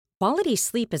Quality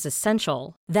sleep is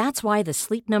essential. That's why the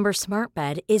Sleep Number Smart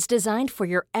Bed is designed for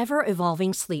your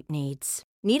ever-evolving sleep needs.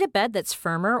 Need a bed that's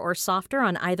firmer or softer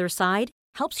on either side?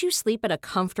 Helps you sleep at a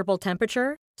comfortable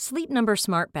temperature? Sleep Number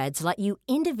Smart Beds let you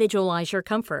individualize your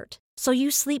comfort, so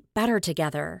you sleep better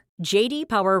together. J.D.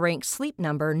 Power ranks Sleep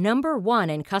Number number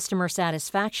 1 in customer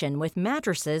satisfaction with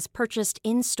mattresses purchased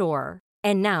in-store.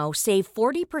 And now, save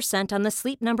 40% on the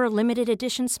Sleep Number Limited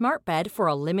Edition Smart Bed for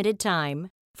a limited time.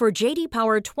 For J.D.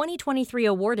 Power 2023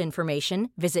 award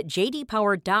information, visit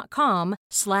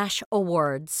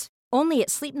jdpower.com/awards. Only at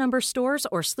Sleep Number stores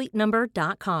or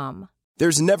sleepnumber.com.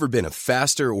 There's never been a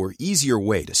faster or easier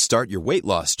way to start your weight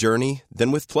loss journey than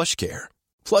with PlushCare.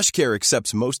 PlushCare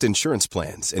accepts most insurance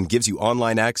plans and gives you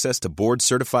online access to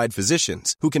board-certified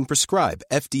physicians who can prescribe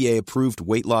FDA-approved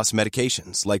weight loss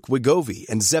medications like Wegovy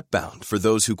and Zepbound for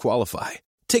those who qualify.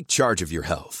 Take charge of your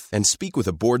health and speak with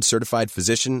a board-certified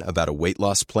physician about a weight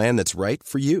loss plan that's right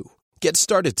for you. Get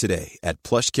started today at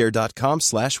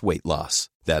plushcare.com/weight loss.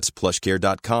 That's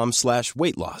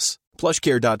plushcare.com/weight loss.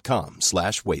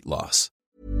 plushcare.com/weight loss.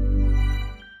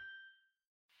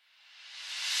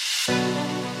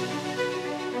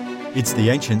 It's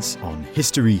The Ancients on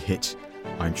History Hit.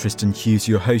 I'm Tristan Hughes,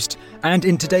 your host, and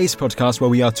in today's podcast where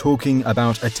we are talking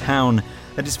about a town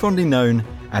that is fondly known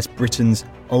as Britain's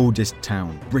oldest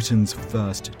town, Britain's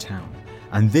first town.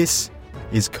 And this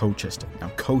is Colchester.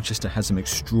 Now, Colchester has some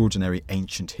extraordinary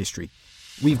ancient history.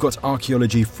 We've got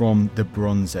archaeology from the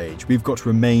Bronze Age. We've got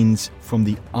remains from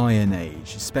the Iron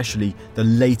Age, especially the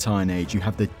late Iron Age. You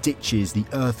have the ditches, the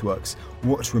earthworks,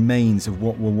 what remains of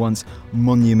what were once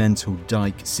monumental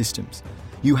dike systems.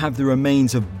 You have the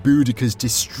remains of Boudica's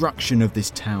destruction of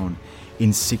this town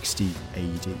in 60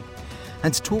 AD.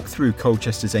 And to talk through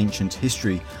Colchester's ancient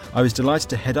history, I was delighted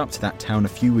to head up to that town a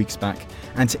few weeks back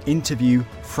and to interview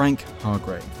Frank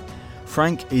Hargrave.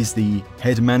 Frank is the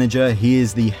head manager, he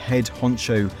is the head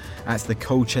honcho at the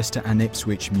Colchester and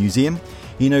Ipswich Museum.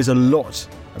 He knows a lot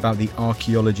about the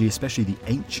archaeology, especially the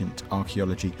ancient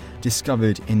archaeology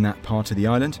discovered in that part of the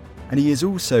island. And he is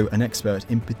also an expert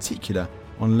in particular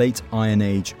on late Iron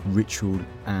Age ritual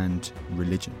and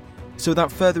religion. So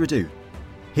without further ado,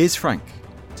 here's Frank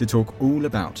to talk all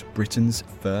about Britain's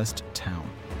first town.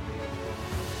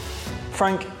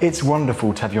 Frank, it's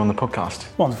wonderful to have you on the podcast.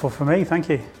 Wonderful for me, thank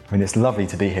you. I mean, it's lovely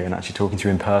to be here and actually talking to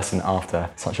you in person after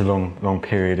such a long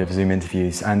period of Zoom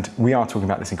interviews. And we are talking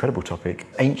about this incredible topic,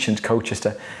 ancient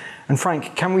Colchester. And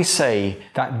Frank, can we say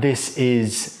that this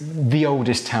is the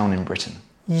oldest town in Britain?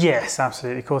 Yes,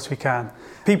 absolutely, of course we can.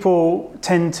 People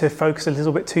tend to focus a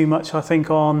little bit too much, I think,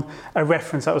 on a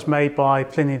reference that was made by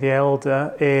Pliny the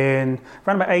Elder in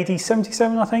around about AD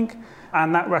 77, I think.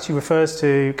 And that actually refers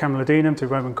to Camalodunum, to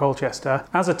Roman Colchester,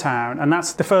 as a town. And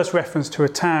that's the first reference to a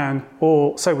town,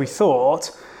 or so we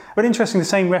thought. But interesting, the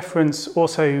same reference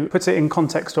also puts it in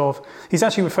context of, he's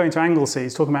actually referring to Anglesey,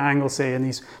 he's talking about Anglesey, and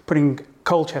he's putting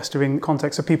Colchester in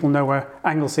context so people know where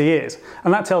Anglesey is.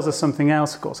 And that tells us something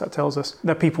else, of course. That tells us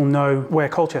that people know where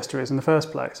Colchester is in the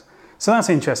first place. So that's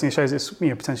interesting, it shows it's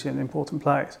potentially an important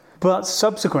place. But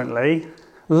subsequently,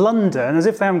 London, as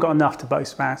if they haven't got enough to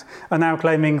boast about, are now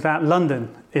claiming that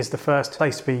London is the first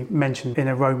place to be mentioned in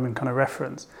a Roman kind of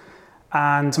reference.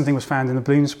 And something was found in the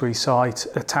Bloomsbury site,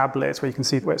 a tablet where you can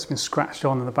see where it's been scratched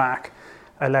on the back,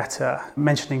 a letter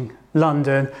mentioning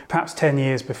London, perhaps 10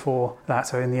 years before that,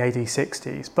 so in the AD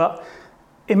 60s. But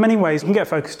in many ways, you can get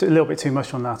focused a little bit too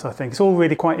much on that, I think. It's all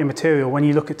really quite immaterial when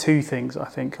you look at two things, I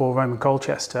think, for Roman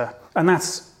Colchester. And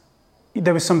that's,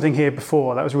 there was something here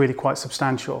before that was really quite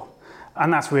substantial.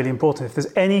 And that's really important. If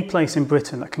there's any place in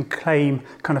Britain that can claim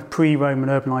kind of pre-Roman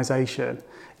urbanisation,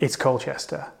 it's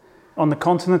Colchester. On the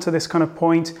continent at this kind of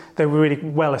point, they were really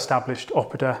well-established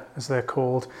oppida, as they're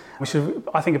called, which is,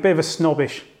 I think, a bit of a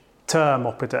snobbish term,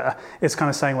 oppida. It's kind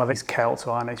of saying, well, these Celts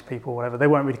or Iron Age people, whatever, they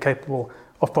weren't really capable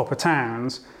of proper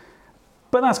towns.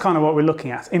 But that's kind of what we're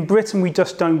looking at. In Britain, we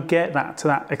just don't get that to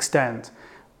that extent.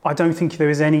 I don't think there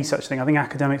is any such thing. I think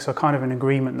academics are kind of in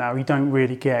agreement now. We don't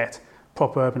really get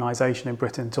proper urbanisation in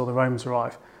Britain until the Romans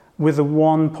arrive. With the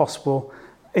one possible,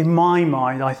 in my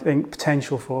mind, I think,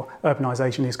 potential for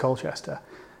urbanisation is Colchester.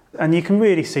 And you can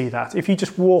really see that. If you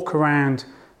just walk around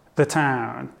the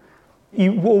town,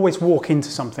 you always walk into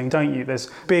something, don't you? There's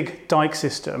a big dike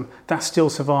system that still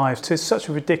survives to such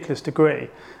a ridiculous degree.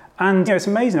 And it's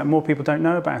amazing that more people don't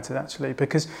know about it, actually,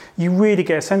 because you really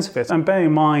get a sense of it. And bear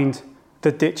in mind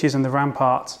the ditches and the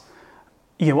ramparts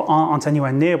aren't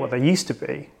anywhere near what they used to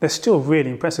be. They're still really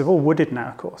impressive, all wooded now,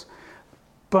 of course.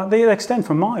 But they extend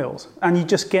for miles, and you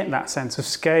just get that sense of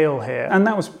scale here. And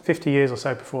that was 50 years or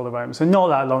so before the Romans, so not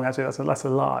that long, actually, that's a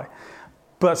lie.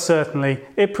 But certainly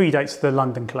it predates the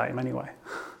London claim anyway.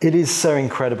 It is so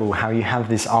incredible how you have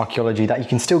this archaeology that you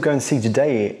can still go and see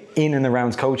today in and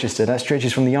around Colchester that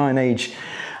stretches from the Iron Age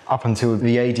up until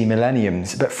the AD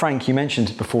millenniums. But Frank, you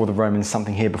mentioned before the Romans,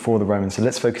 something here before the Romans, so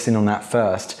let's focus in on that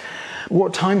first.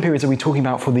 What time periods are we talking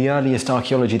about for the earliest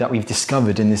archaeology that we've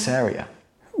discovered in this area?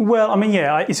 Well, I mean,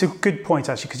 yeah, it's a good point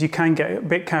actually, because you can get a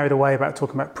bit carried away about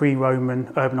talking about pre-Roman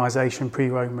urbanisation,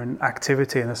 pre-Roman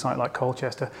activity in a site like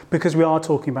Colchester, because we are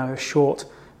talking about a short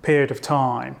period of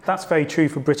time. That's very true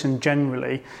for Britain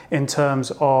generally in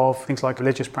terms of things like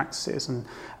religious practices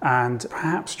and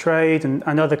perhaps trade and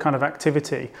other kind of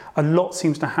activity. A lot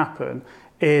seems to happen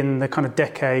in the kind of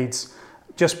decades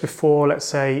just before, let's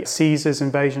say, Caesar's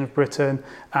invasion of Britain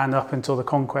and up until the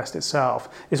conquest itself.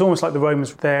 It's almost like the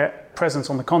Romans, their presence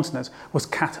on the continent was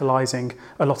catalysing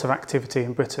a lot of activity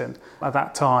in Britain at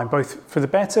that time, both for the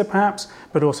better perhaps,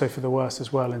 but also for the worse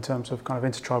as well in terms of kind of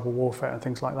intertribal warfare and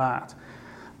things like that.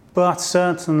 But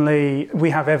certainly we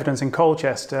have evidence in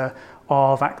Colchester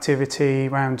of activity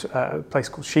around a place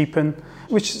called Sheepen,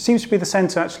 which seems to be the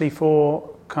centre actually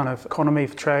for kind of economy,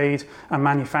 for trade and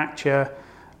manufacture,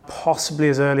 possibly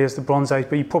as early as the Bronze Age,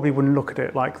 but you probably wouldn't look at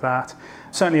it like that.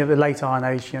 Certainly at the late Iron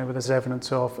Age, where there's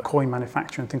evidence of coin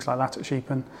manufacture and things like that at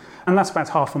Sheepen. And that's about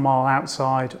half a mile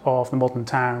outside of the modern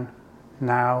town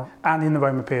now. And in the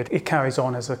Roman period, it carries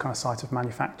on as a kind of site of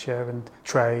manufacture and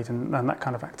trade and that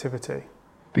kind of activity.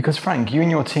 Because Frank, you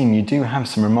and your team, you do have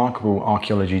some remarkable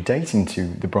archaeology dating to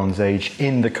the Bronze Age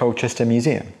in the Colchester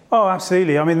Museum. Oh,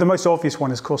 absolutely. I mean, the most obvious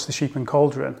one is, of course, the Sheepen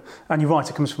Cauldron. And you're right,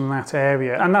 it comes from that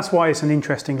area. And that's why it's an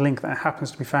interesting link that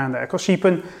happens to be found there. Of course,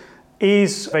 Sheepen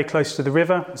is very close to the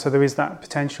river, so there is that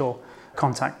potential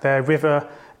contact there. River,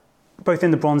 both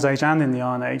in the Bronze Age and in the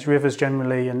Iron Age, rivers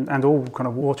generally and all kind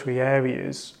of watery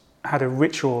areas had a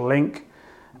ritual link,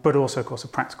 but also, of course, a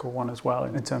practical one as well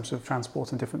in terms of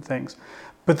transport and different things.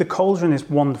 But the cauldron is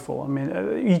wonderful. I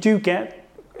mean, you do get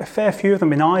a fair few of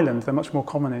them in Ireland. They're much more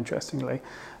common, interestingly.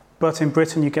 But in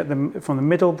Britain, you get them from the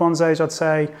Middle Bronze Age, I'd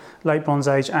say, Late Bronze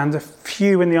Age, and a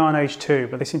few in the Iron Age too,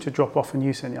 but they seem to drop off in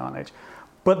use in the Iron Age.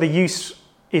 But the use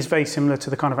is very similar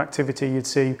to the kind of activity you'd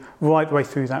see right the way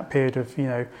through that period of,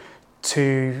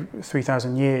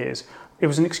 2,000-3,000 years. It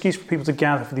was an excuse for people to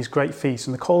gather for these great feasts,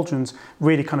 and the cauldrons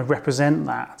really kind of represent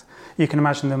that. You can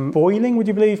imagine them boiling, would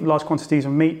you believe, large quantities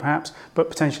of meat perhaps, but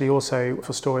potentially also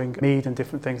for storing mead and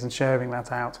different things and sharing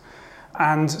that out.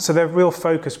 And so they're real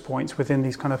focus points within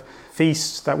these kind of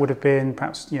feasts that would have been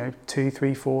perhaps 2,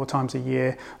 3, 4 times a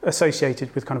year,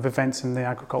 associated with kind of events in the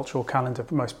agricultural calendar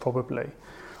most probably.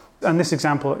 And this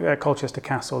example at Colchester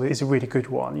Castle is a really good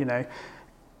one,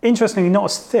 Interestingly, not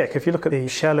as thick. If you look at the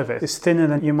shell of it, it's thinner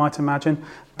than you might imagine,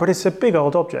 but it's a big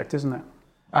old object, isn't it?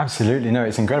 Absolutely, no,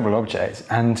 it's an incredible object.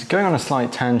 And going on a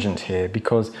slight tangent here,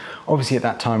 because obviously at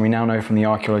that time we now know from the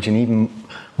archaeology and even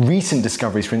recent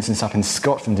discoveries, for instance, up in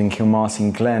Scotland in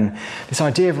Kilmartin Glen, this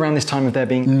idea of around this time of there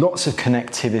being lots of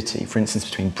connectivity, for instance,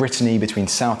 between Brittany, between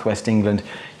southwest England,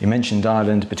 you mentioned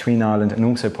Ireland, between Ireland and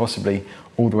also possibly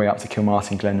all the way up to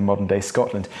Kilmartin Glen in modern-day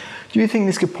Scotland. Do you think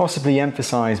this could possibly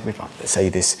emphasise with, let's say,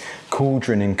 this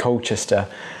cauldron in Colchester?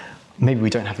 Maybe we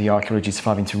don't have the archaeology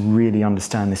surviving to really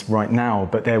understand this right now,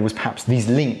 but there was perhaps these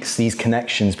links, these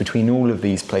connections between all of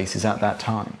these places at that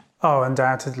time. Oh,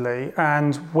 undoubtedly.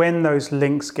 And when those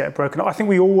links get broken up, I think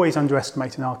we always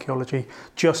underestimate in archaeology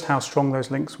just how strong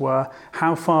those links were,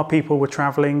 how far people were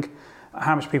travelling,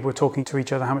 how much people were talking to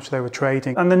each other, how much they were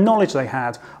trading, and the knowledge they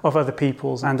had of other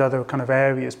peoples and other kind of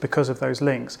areas because of those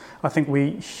links. I think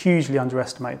we hugely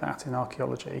underestimate that in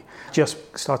archaeology, just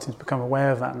starting to become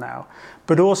aware of that now.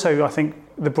 But also, I think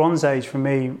the Bronze Age for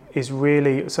me is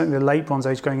really, certainly the late Bronze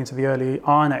Age going into the early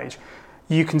Iron Age,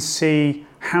 you can see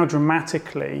how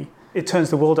dramatically it turns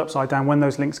the world upside down when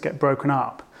those links get broken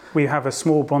up. We have a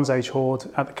small Bronze Age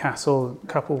hoard at the castle, a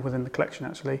couple within the collection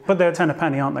actually, but they're 10 a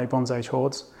penny, aren't they, Bronze Age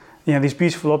hoards? These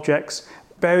beautiful objects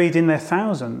buried in their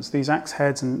thousands, these axe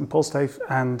heads and pole stave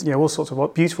and all sorts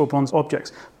of beautiful bronze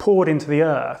objects poured into the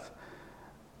earth.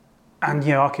 And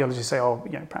archaeologists say,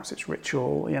 perhaps it's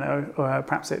ritual, or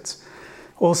perhaps it's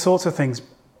all sorts of things.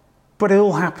 But it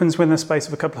all happens within the space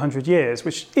of a couple of hundred years,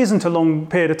 which isn't a long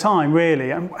period of time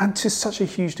really, and to such a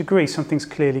huge degree, something's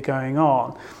clearly going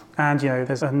on. And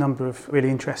there's a number of really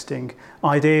interesting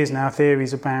ideas now,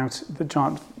 theories about the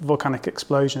giant volcanic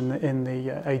explosion in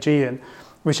the Aegean,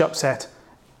 which upset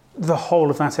the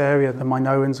whole of that area, the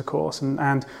Minoans, of course,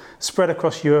 and spread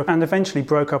across Europe and eventually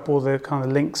broke up all the kind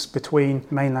of links between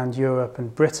mainland Europe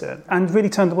and Britain and really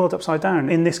turned the world upside down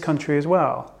in this country as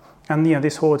well. And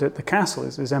this hoard at the castle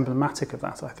is emblematic of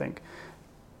that, I think.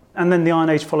 And then the Iron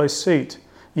Age follows suit.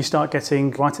 you start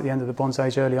getting, right at the end of the Bronze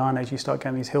Age, early Iron Age, you start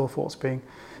getting these hill forts being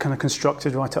kind of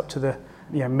constructed right up to the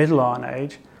Middle Iron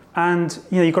Age. And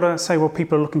you've got to say, well,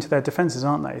 people are looking to their defences,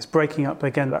 aren't they? It's breaking up,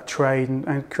 again, that trade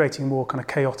and creating a more kind of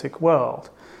chaotic world.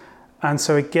 And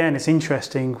so, again, it's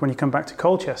interesting when you come back to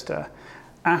Colchester,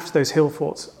 after those hill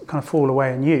forts kind of fall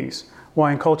away in use,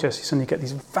 why in Colchester you suddenly get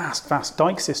these vast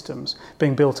dike systems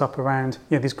being built up around,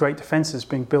 these great defences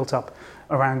being built up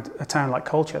around a town like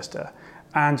Colchester.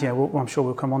 And, I'm sure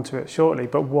we'll come on to it shortly,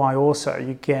 but why also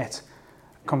you get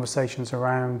conversations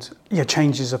around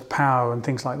changes of power and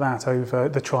things like that over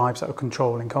the tribes that are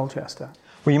controlling Colchester.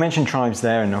 Well, you mentioned tribes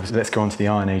there, and obviously let's go on to the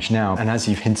Iron Age now. And as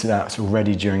you've hinted at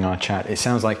already during our chat, it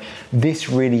sounds like this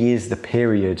really is the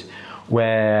period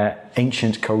where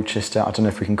ancient Colchester, I don't know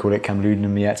if we can call it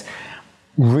Camludunum yet,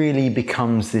 really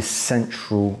becomes this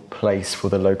central place for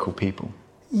the local people.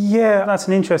 Yeah, that's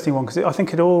an interesting one, because I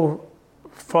think it all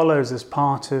follows as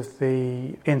part of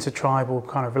the intertribal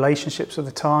kind of relationships of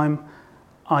the time.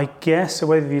 I guess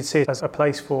whether you'd see it as a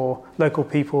place for local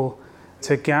people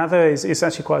to gather is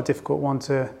actually quite a difficult one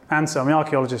to answer. I mean,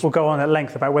 archaeologists will go on at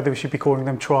length about whether we should be calling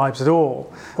them tribes at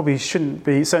all. Probably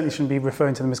certainly shouldn't be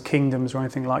referring to them as kingdoms or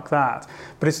anything like that.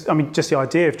 But just the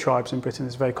idea of tribes in Britain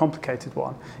is a very complicated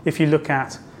one. If you look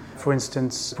at, for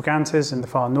instance, Brigantes in the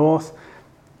far north,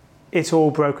 it's all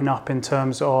broken up in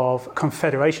terms of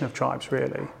confederation of tribes,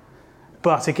 really.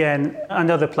 But again,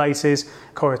 and other places,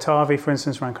 Corretavi, for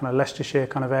instance, around kind of Leicestershire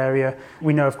kind of area,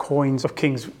 we know of coins of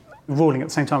kings ruling at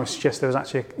the same time, which suggests there was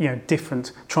actually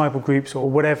different tribal groups or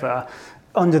whatever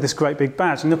under this great big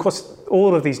badge. And of course,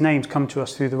 all of these names come to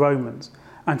us through the Romans.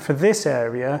 And for this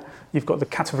area, you've got the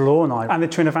Catavalorni and the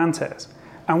Trinovantes.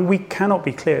 And we cannot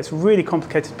be clear. It's a really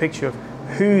complicated picture of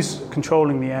who's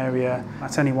controlling the area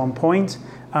at any one point.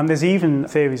 There's even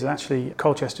theories that actually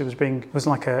Colchester was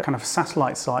like a kind of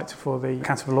satellite site for the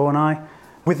Catavalorni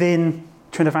within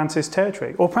Trinovantes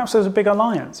territory. Or perhaps there's a big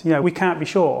alliance. We can't be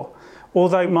sure.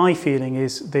 Although my feeling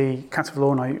is the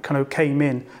Catavalorni kind of came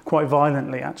in quite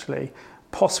violently, actually,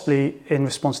 possibly in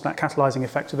response to that catalysing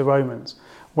effect of the Romans,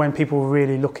 when people were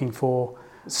really looking for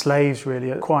slaves, really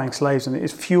acquiring slaves, and it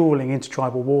is fueling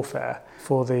intertribal warfare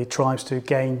for the tribes to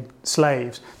gain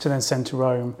slaves to then send to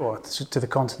Rome or to the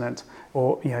continent,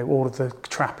 or all of the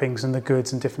trappings and the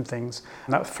goods and different things,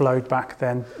 and that flowed back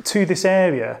then to this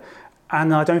area.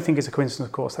 And I don't think it's a coincidence,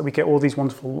 of course, that we get all these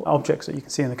wonderful objects that you can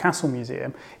see in the Castle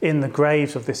Museum in the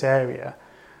graves of this area,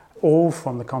 all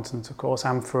from the continent, of course,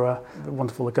 amphora, the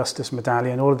wonderful Augustus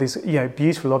medallion, all of these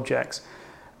beautiful objects.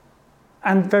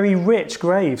 And very rich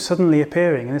graves suddenly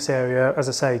appearing in this area, as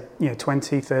I say,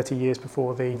 20, 30 years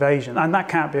before the invasion. And that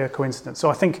can't be a coincidence. So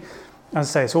I think, as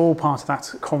I say, it's all part of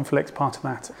that conflict, part of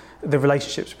that, the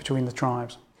relationships between the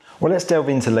tribes. Well, let's delve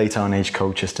into late Iron Age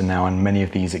Colchester now, and many of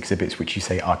these exhibits which you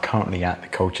say are currently at the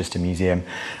Colchester Museum.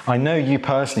 I know you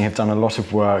personally have done a lot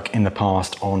of work in the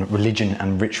past on religion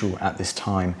and ritual at this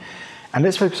time. And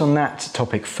let's focus on that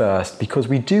topic first, because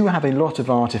we do have a lot of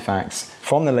artefacts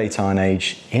from the late Iron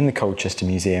Age in the Colchester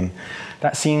Museum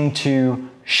that seem to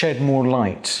shed more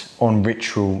light on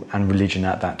ritual and religion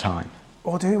at that time.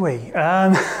 Or do we?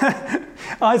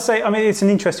 I'd say, it's an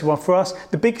interesting one for us.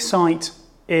 The big site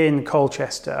in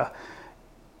Colchester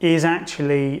is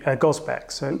actually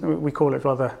Gosbeck, so we call it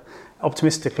rather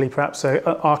optimistically perhaps an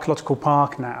archaeological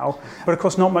park now, but of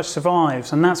course not much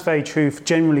survives, and that's very true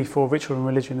generally for ritual and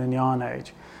religion in the Iron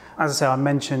Age. As I say, I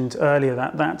mentioned earlier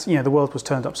that the world was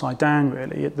turned upside down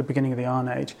really at the beginning of the Iron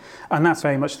Age, and that's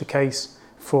very much the case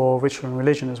for ritual and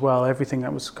religion as well. Everything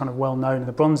that was kind of well known in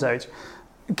the Bronze Age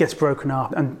gets broken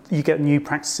up, and you get new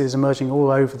practices emerging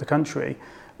all over the country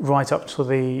right up to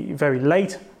the very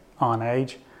late Iron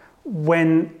Age,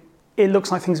 when it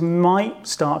looks like things might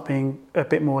start being a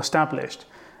bit more established.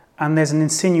 And there's an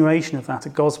insinuation of that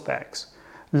at Gosbeck's,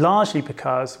 largely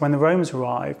because when the Romans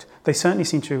arrived, they certainly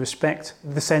seemed to respect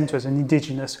the centre as an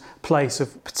indigenous place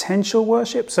of potential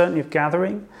worship, certainly of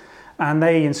gathering. And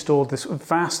they installed this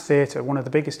vast theatre, one of the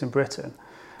biggest in Britain,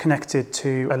 connected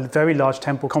to a very large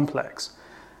temple complex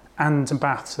and some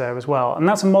baths there as well. And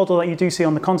that's a model that you do see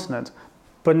on the continent,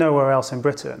 but nowhere else in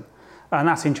Britain. And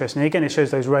that's interesting. Again, it shows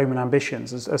those Roman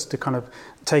ambitions as to kind of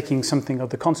taking something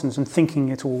of the continent and thinking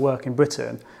it will work in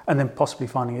Britain, and then possibly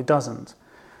finding it doesn't.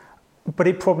 But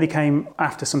it probably came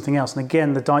after something else. And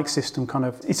again, the dike system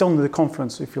it's on the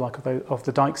confluence, if you like, of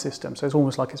the dike system. So it's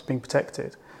almost like it's being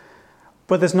protected.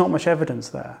 But there's not much evidence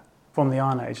there from the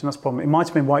Iron Age, and that's the problem. It might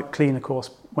have been wiped clean, of course,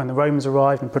 when the Romans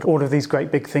arrived and put all of these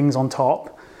great big things on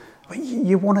top. But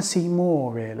you want to see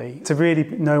more, really, to really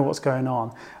know what's going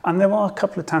on. And there are a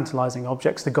couple of tantalising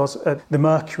objects. The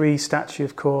Mercury statue,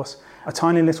 of course, a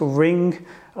tiny little ring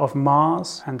of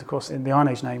Mars, and of course in the Iron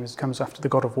Age name comes after the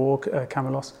god of war,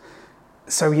 Camelos.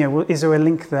 So, is there a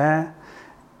link there?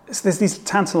 So there's these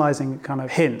tantalising kind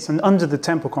of hints, and under the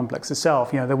temple complex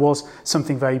itself, there was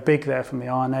something very big there from the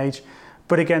Iron Age.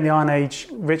 But again, the Iron Age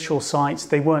ritual sites,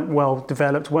 they weren't well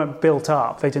developed, weren't built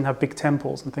up. They didn't have big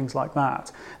temples and things like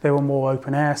that. They were more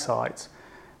open air sites.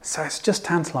 So it's just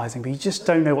tantalising, but you just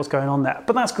don't know what's going on there.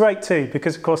 But that's great too,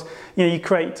 because of course, you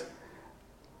create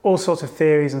all sorts of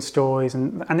theories and stories,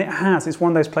 and it's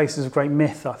one of those places of great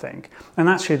myth, I think. And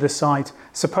actually the site,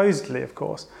 supposedly, of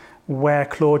course, where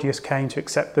Claudius came to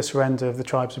accept the surrender of the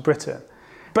tribes of Britain.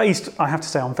 Based, I have to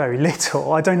say, on very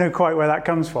little. I don't know quite where that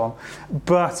comes from.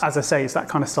 But as I say, it's that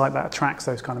kind of site that attracts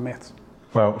those kind of myths.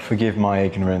 Well, forgive my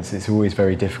ignorance. It's always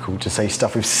very difficult to say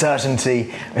stuff with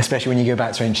certainty, especially when you go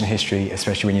back to ancient history,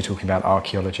 especially when you're talking about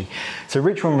archaeology. So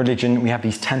ritual and religion, we have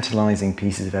these tantalising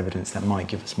pieces of evidence that might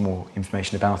give us more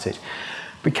information about it.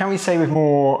 But can we say with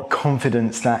more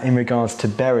confidence that in regards to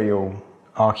burial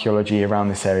archaeology around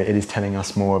this area, it is telling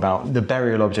us more about the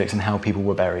burial objects and how people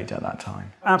were buried at that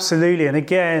time? Absolutely. And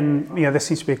again, there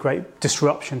seems to be a great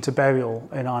disruption to burial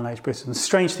in Iron Age Britain.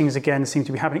 Strange things, again, seem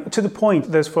to be happening to the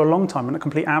point there's for a long time a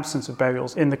complete absence of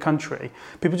burials in the country.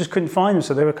 People just couldn't find them.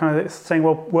 So they were kind of saying,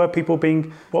 well, were people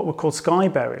being what were called sky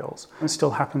burials? And it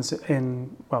still happens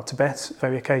in, Tibet,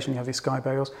 very occasionally you have these sky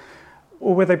burials.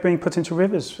 Or were they being put into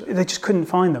rivers? They just couldn't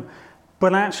find them.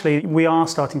 But actually, we are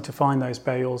starting to find those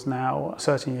burials now,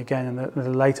 certainly again in the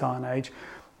late Iron Age,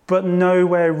 but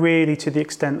nowhere really to the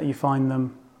extent that you find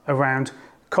them around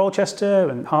Colchester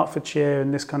and Hertfordshire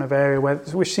and this kind of area,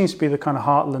 which seems to be the kind of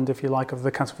heartland, if you like, of the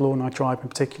Catalan tribe in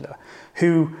particular,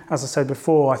 who, as I said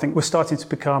before, I think were starting to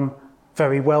become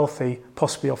very wealthy,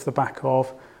 possibly off the back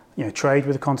of trade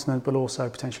with the continent, but also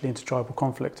potentially intertribal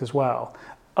conflict as well,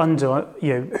 under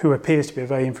who appears to be a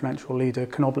very influential leader,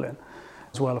 Canoblin,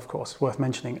 as well, of course, worth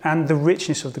mentioning. And the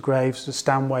richness of the graves of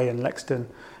Stanway and Lexden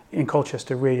in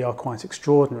Colchester really are quite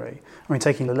extraordinary. I mean,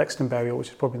 taking the Lexden burial, which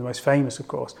is probably the most famous, of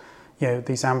course,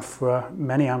 these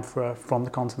many amphora from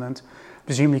the continent,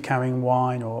 presumably carrying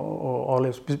wine or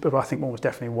olives, but I think almost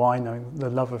definitely wine, knowing the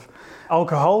love of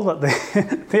alcohol that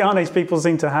the Iron Age people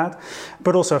seem to have.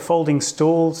 But also a folding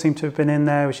stool seemed to have been in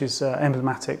there, which is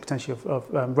emblematic potentially of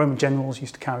Roman generals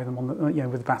used to carry them on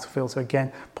with the battlefield. So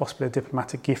again, possibly a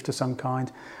diplomatic gift of some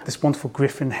kind. This wonderful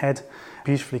griffin head,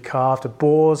 beautifully carved, of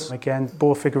boars, again,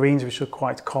 boar figurines, which are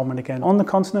quite common again on the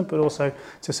continent, but also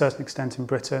to a certain extent in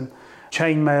Britain.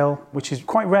 Chainmail, which is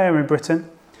quite rare in Britain.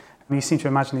 You seem to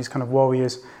imagine these kind of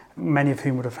warriors, many of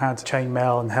whom would have had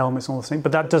chainmail and helmets and all this thing,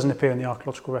 but that doesn't appear in the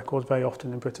archaeological records very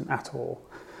often in Britain at all.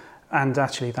 And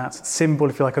actually that symbol,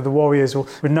 if you like, of the warriors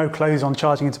with no clothes on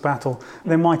charging into battle,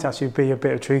 there might actually be a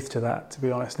bit of truth to that, to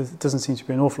be honest. There doesn't seem to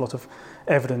be an awful lot of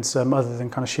evidence other than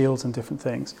kind of shields and different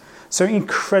things. So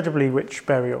incredibly rich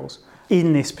burials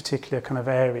in this particular kind of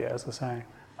area, as I say.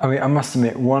 I mean, I must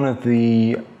admit, one of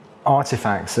the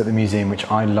artifacts at the museum which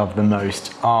I love the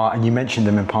most are, and you mentioned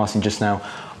them in passing just now,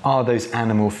 are those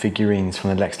animal figurines from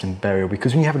the Lexden burial,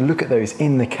 because when you have a look at those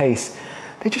in the case,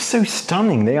 they're just so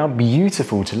stunning. They are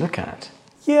beautiful to look at.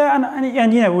 Yeah,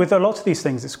 and with a lot of these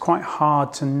things, it's quite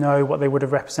hard to know what they would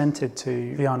have represented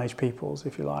to the Iron Age peoples,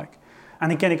 if you like.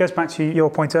 And again, it goes back to your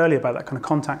point earlier about that kind of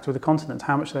contact with the continent,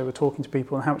 how much they were talking to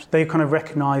people and how much they kind of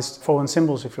recognised foreign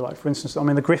symbols, if you like. For instance, I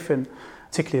mean, the griffin,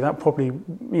 particularly, that probably,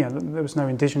 there was no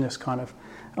indigenous kind of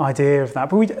idea of that.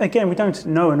 But we don't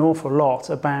know an awful lot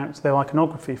about their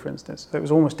iconography, for instance. It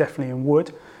was almost definitely in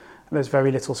wood. There's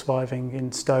very little surviving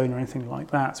in stone or anything like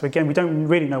that. So again, we don't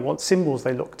really know what symbols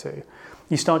they look to.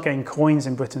 You start getting coins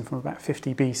in Britain from about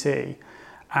 50 BC.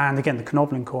 And again, the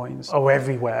Canoblin coins are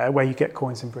everywhere where you get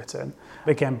coins in Britain.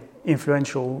 Again,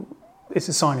 influential, it's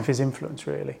a sign of his influence,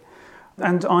 really.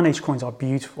 And Iron Age coins are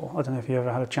beautiful. I don't know if you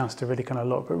ever had a chance to really kind of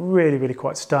look, but really, really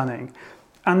quite stunning.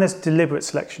 And there's a deliberate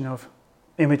selection of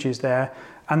images there.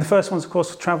 And the first ones, of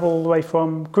course, travel all the way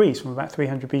from Greece, from about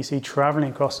 300 BC,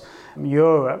 travelling across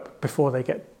Europe before they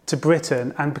get to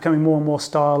Britain and becoming more and more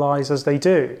stylised as they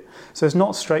do. So it's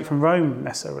not straight from Rome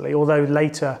necessarily, although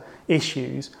later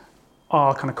issues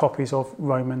are kind of copies of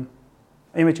Roman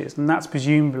images. And that's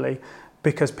presumably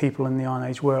because people in the Iron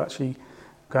Age were actually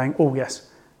going, oh yes,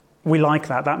 we like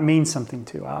that, that means something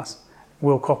to us,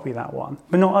 we'll copy that one,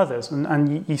 but not others.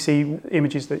 And you see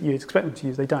images that you'd expect them to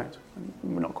use, they don't.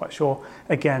 We're not quite sure,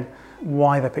 again,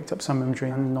 why they picked up some imagery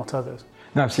and not others.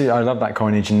 No, absolutely, I love that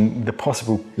coinage and the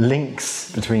possible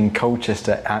links between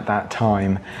Colchester at that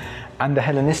time and the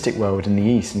Hellenistic world in the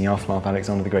East in the aftermath of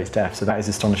Alexander the Great's death. So that is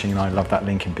astonishing, and I love that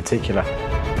link in particular.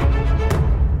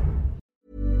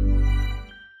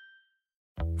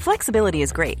 Flexibility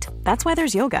is great. That's why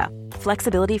there's yoga.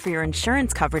 flexibility for your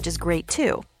insurance coverage is great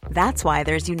too. That's why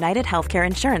there's United Healthcare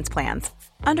Insurance Plans.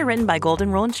 Underwritten by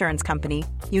Golden Rule Insurance Company,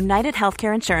 United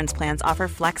Healthcare Insurance Plans offer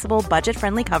flexible,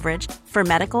 budget-friendly coverage for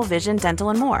medical, vision, dental,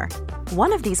 and more.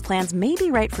 One of these plans may be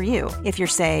right for you if you're,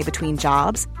 say, between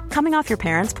jobs, coming off your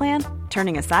parents' plan,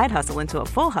 turning a side hustle into a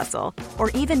full hustle, or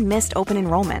even missed open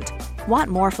enrollment. Want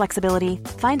more flexibility?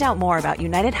 Find out more about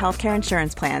United Healthcare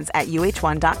Insurance Plans at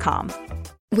uh1.com.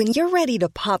 When you're ready to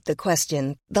pop the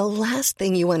question, the last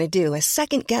thing you want to do is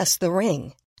second-guess the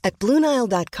ring. At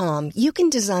Bluenile.com, you can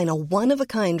design a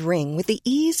one-of-a-kind ring with the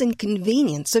ease and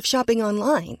convenience of shopping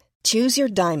online. Choose your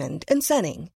diamond and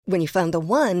setting. When you find the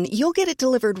one, you'll get it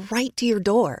delivered right to your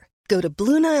door. Go to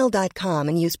Bluenile.com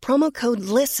and use promo code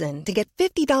LISTEN to get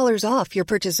 $50 off your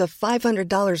purchase of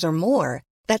 $500 or more.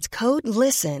 That's code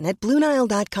LISTEN at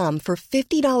Bluenile.com for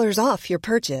 $50 off your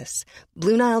purchase.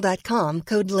 Bluenile.com,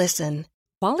 code LISTEN.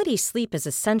 Quality sleep is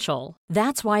essential.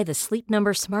 That's why the Sleep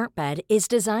Number Smart Bed is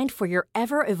designed for your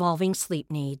ever-evolving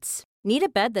sleep needs. Need a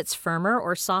bed that's firmer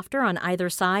or softer on either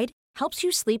side? Helps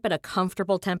you sleep at a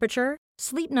comfortable temperature?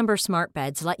 Sleep Number Smart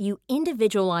Beds let you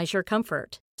individualize your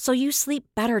comfort, so you sleep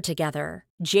better together.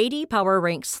 J.D. Power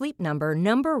ranks Sleep Number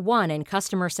number 1 in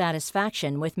customer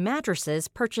satisfaction with mattresses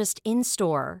purchased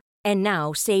in-store. And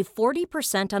now save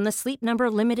 40% on the Sleep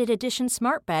Number Limited Edition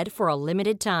Smart Bed for a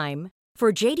limited time. For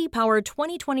J.D. Power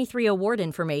 2023 award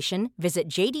information, visit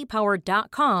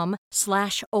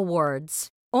jdpower.com/awards.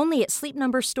 Only at Sleep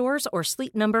Number stores or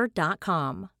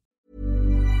sleepnumber.com.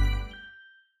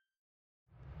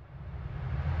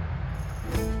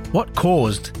 What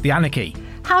caused the anarchy?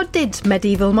 How did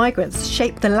medieval migrants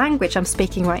shape the language I'm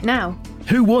speaking right now?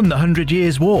 Who won the 100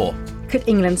 Years' War? Could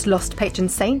England's lost patron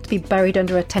saint be buried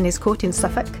under a tennis court in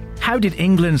Suffolk? How did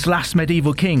England's last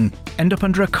medieval king end up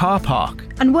under a car park?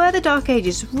 And were the Dark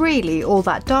Ages really all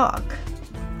that dark?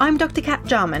 I'm Dr. Kat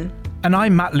Jarman. And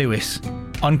I'm Matt Lewis.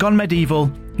 On Gone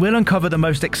Medieval, we'll uncover the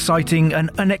most exciting and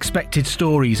unexpected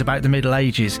stories about the Middle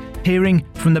Ages, hearing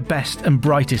from the best and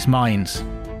brightest minds.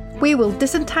 We will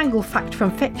disentangle fact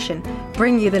from fiction,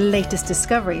 bring you the latest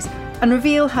discoveries, and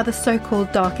reveal how the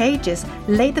so-called Dark Ages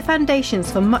laid the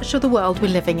foundations for much of the world we're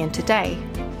living in today.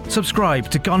 Subscribe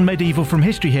to Gone Medieval from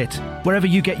History Hit, wherever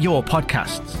you get your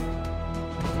podcasts.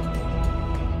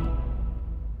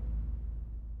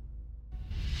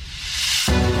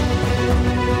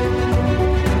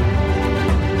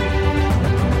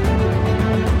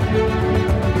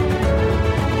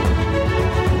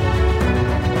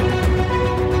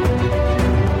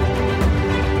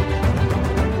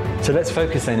 So let's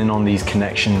focus then in on these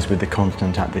connections with the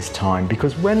continent at this time,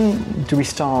 because when do we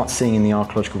start seeing in the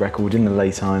archaeological record in the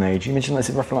late Iron Age, you mentioned it's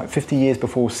roughly like 50 years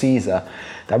before Caesar,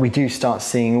 that we do start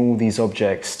seeing all these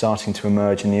objects starting to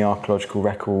emerge in the archaeological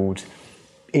record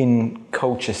in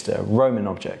Colchester, Roman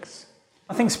objects?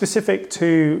 I think specific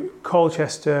to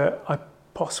Colchester, I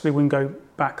possibly wouldn't go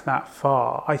back that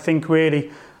far. I think really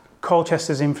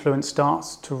Colchester's influence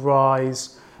starts to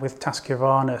rise with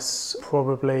Tascivanus,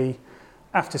 probably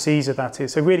after Caesar, that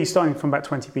is. So really starting from about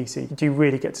 20 BC, do you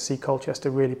really get to see Colchester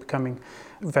really becoming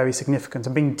very significant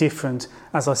and being different,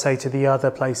 as I say, to the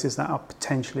other places that are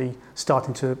potentially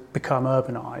starting to become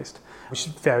urbanised, which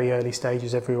is very early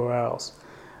stages everywhere else.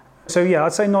 So yeah,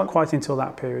 I'd say not quite until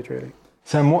that period really.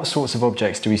 So in what sorts of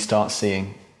objects do we start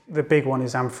seeing? The big one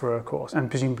is amphora, of course, and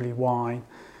presumably wine.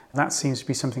 That seems to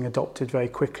be something adopted very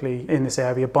quickly in this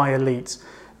area by elites.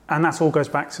 And that all goes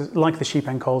back to, like the sheep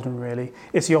and cauldron really,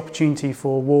 it's the opportunity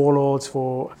for warlords,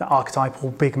 for the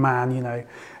archetypal big man, you know,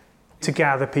 to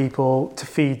gather people, to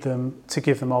feed them, to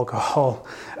give them alcohol,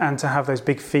 and to have those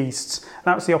big feasts.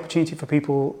 That was the opportunity for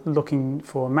people looking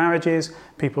for marriages,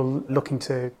 people looking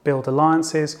to build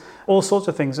alliances, all sorts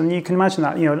of things. And you can imagine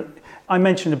that, you know, I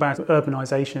mentioned about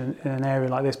urbanisation in an area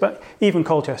like this, but even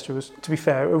Colchester was, to be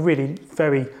fair, a really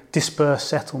very dispersed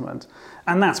settlement.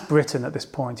 And that's Britain at this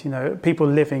point, you know, people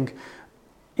living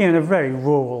in a very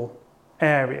rural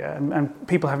area and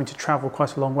people having to travel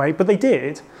quite a long way, but they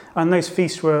did, and those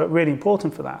feasts were really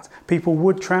important for that. People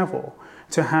would travel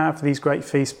to have these great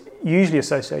feasts, usually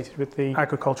associated with the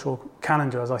agricultural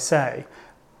calendar, as I say,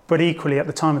 but equally at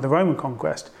the time of the Roman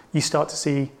conquest, you start to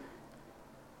see,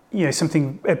 you know,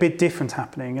 something a bit different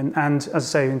happening, and as I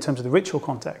say, in terms of the ritual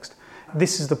context,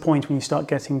 this is the point when you start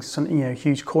getting some, you know,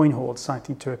 huge coin hoards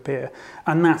starting to appear,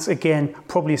 and that's again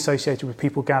probably associated with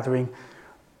people gathering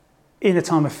in a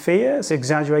time of fear, it's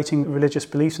exaggerating religious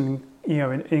beliefs. And you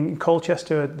know, in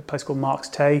Colchester, a place called Mark's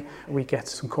Tay, we get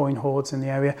some coin hoards in the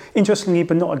area. Interestingly,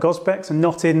 but not at Gosbecks and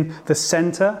not in the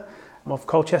centre of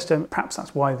Colchester. Perhaps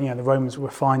that's why, you know, the Romans were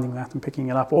finding that and picking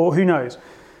it up, or who knows.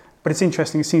 But it's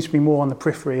interesting, it seems to be more on the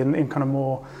periphery and in kind of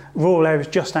more rural areas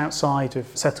just outside of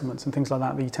settlements and things like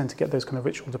that you tend to get those kind of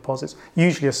ritual deposits,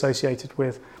 usually associated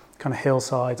with kind of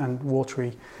hillsides and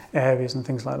watery areas and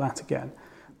things like that again.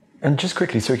 And just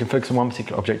quickly, so we can focus on one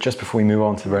particular object just before we move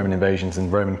on to the Roman invasions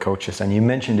and Roman Colchester, and you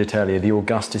mentioned it earlier, the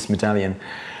Augustus medallion.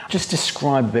 Just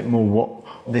describe a bit more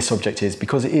what this object is,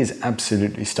 because it is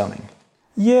absolutely stunning.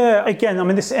 Yeah, again, I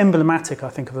mean, this is emblematic, I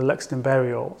think, of the Lexington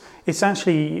burial. It's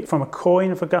actually from a coin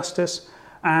of Augustus,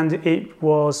 and it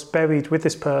was buried with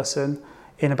this person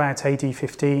in about AD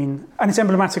 15. And it's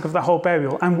emblematic of that whole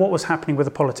burial and what was happening with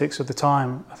the politics of the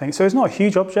time, I think. So it's not a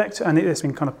huge object, and it has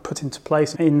been kind of put into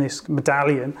place in this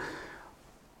medallion.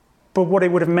 But what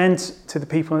it would have meant to the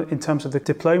people in terms of the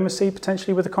diplomacy,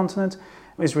 potentially, with the continent,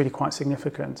 is really quite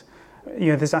significant.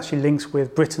 There's actually links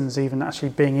with Britons even actually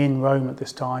being in Rome at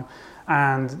this time,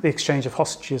 and the exchange of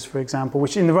hostages, for example,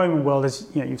 which in the Roman world, as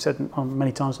you've said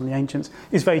many times on the Ancients,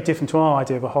 is very different to our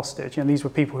idea of a hostage. These were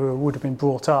people who would have been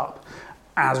brought up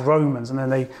as Romans, and then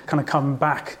they kind of come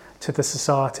back to the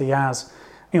society as,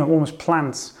 almost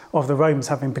plants of the Romans,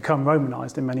 having become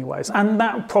Romanized in many ways. And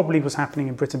that probably was happening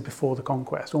in Britain before the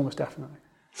conquest, almost definitely.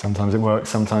 Sometimes it works,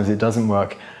 sometimes it doesn't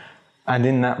work. And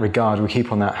in that regard, we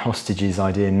keep on that hostages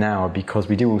idea now, because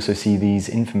we do also see these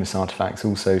infamous artefacts,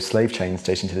 also slave chains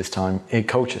dating to this time in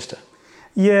Colchester.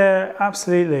 Yeah,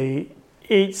 absolutely.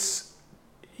 It's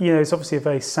obviously a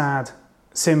very sad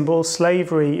symbol.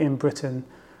 Slavery in Britain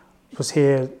was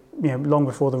here, long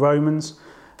before the Romans,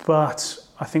 but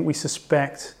I think we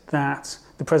suspect that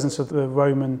the presence of the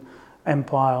Roman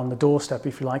Empire on the doorstep,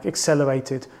 if you like,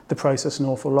 accelerated the process an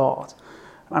awful lot.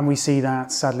 And we see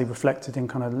that sadly reflected in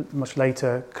kind of much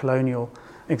later colonial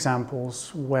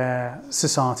examples where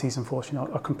societies,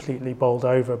 unfortunately, are completely bowled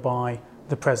over by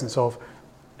the presence of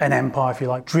an empire, if you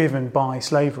like, driven by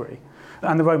slavery.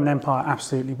 And the Roman Empire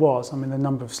absolutely was. I mean, the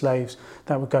number of slaves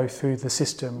that would go through the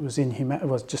system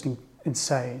was just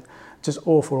insane, just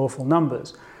awful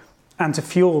numbers. And to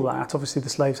fuel that, obviously the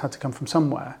slaves had to come from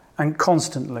somewhere, and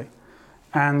constantly.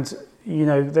 And,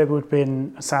 there would have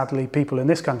been, sadly, people in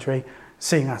this country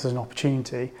seeing that as an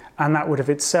opportunity, and that would have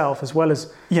itself, as well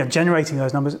as generating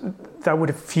those numbers, that would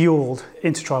have fueled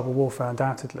intertribal warfare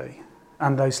undoubtedly.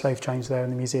 And those slave chains there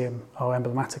in the museum are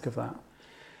emblematic of that.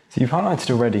 So you've highlighted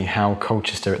already how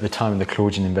Colchester, at the time of the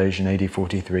Claudian invasion, AD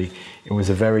 43, it was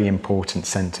a very important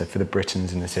centre for the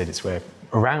Britons, and they said it's where,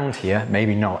 around here,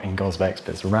 maybe not in Gosbex, but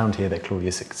it's around here that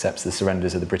Claudius accepts the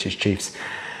surrenders of the British chiefs.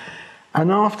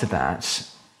 And after that,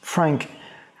 Frank,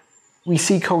 we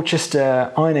see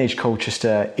Colchester, Iron Age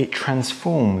Colchester, it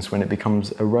transforms when it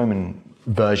becomes a Roman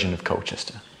version of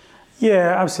Colchester.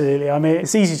 Yeah, absolutely. I mean,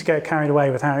 it's easy to get carried away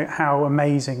with how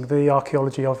amazing the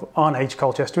archaeology of Iron Age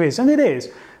Colchester is, and it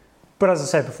is. But as I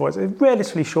said before, it's a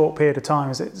relatively short period of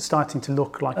time as it's starting to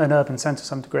look like an urban centre to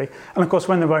some degree. And of course,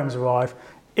 when the Romans arrive,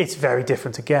 it's very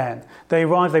different again. They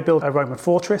arrive, they build a Roman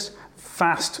fortress,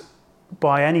 fast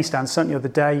by any standard, certainly of the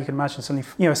day. You can imagine suddenly,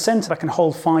 a centre that can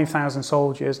hold 5,000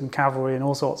 soldiers and cavalry and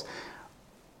all sorts,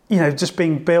 just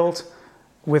being built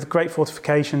with great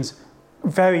fortifications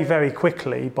very, very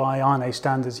quickly by Iron Age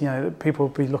standards. People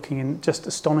will be looking in just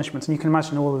astonishment, and you can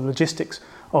imagine all the logistics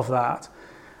of that.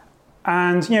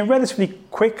 And, relatively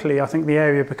quickly, I think the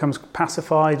area becomes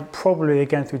pacified, probably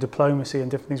again through diplomacy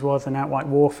and different things rather than outright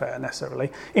warfare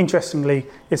necessarily. Interestingly,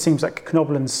 it seems like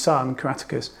Canobuland's son,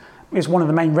 Caraticus, is one of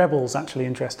the main rebels, actually,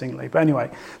 interestingly. But anyway,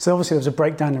 so obviously there was a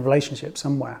breakdown in relationship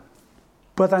somewhere.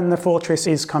 But then the fortress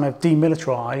is kind of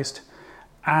demilitarised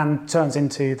and turns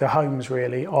into the homes,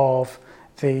 really, of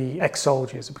the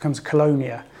ex-soldiers. It becomes a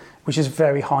colonia, which is a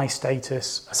very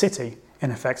high-status city,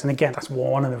 in effect. And again, that's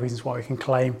one of the reasons why we can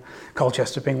claim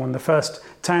Colchester being one of the first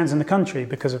towns in the country,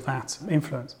 because of that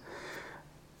influence.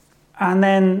 And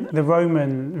then the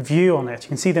Roman view on it, you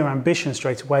can see their ambition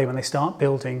straight away when they start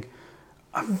building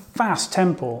a vast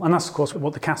temple, and that's of course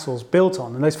what the castle's built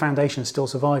on, and those foundations still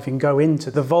survive. You can go into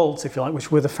the vaults, if you like,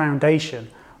 which were the foundation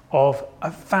of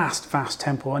a vast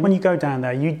temple, and when you go down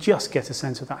there you just get a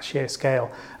sense of that sheer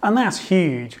scale, and that's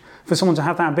huge for someone to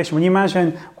have that ambition. When you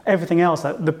imagine everything else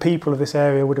that the people of this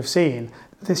area would have seen,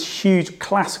 this huge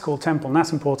classical temple, and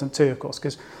that's important too, of course,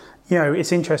 because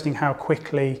it's interesting how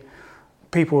quickly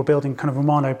people were building kind of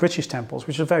Romano-British temples,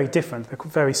 which are very different. They're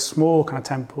very small kind of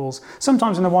temples,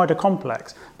 sometimes in a wider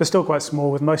complex, but still quite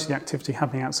small, with most of the activity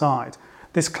happening outside.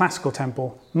 This classical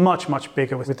temple, much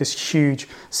bigger, with this huge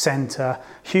centre,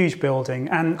 huge building,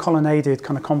 and colonnaded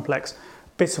kind of complex,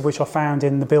 bits of which are found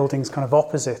in the buildings kind of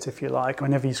opposite, if you like,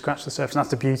 whenever you scratch the surface. And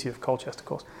that's the beauty of Colchester, of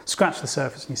course. Scratch the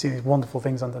surface and you see these wonderful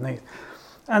things underneath.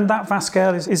 And that vast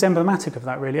scale is emblematic of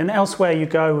that, really. And elsewhere you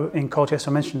go in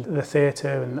Colchester, I mentioned the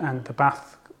theatre and the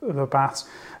bath the baths.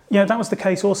 That was the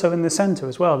case also in the centre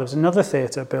as well. There was another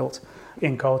theatre built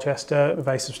in Colchester, a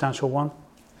very substantial one.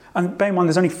 And bear in mind,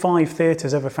 there's only 5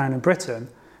 theatres ever found in Britain.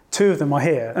 2 of them are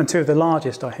here, and 2 of the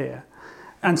largest are here.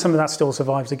 And some of that still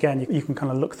survives again. You can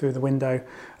kind of look through the window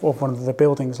of one of the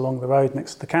buildings along the road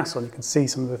next to the castle, and you can see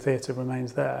some of the theatre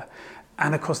remains there.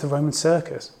 And of course the Roman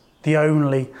circus, the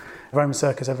only Roman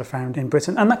circus ever found in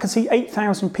Britain. And that can see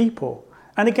 8,000 people.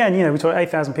 And again, we talk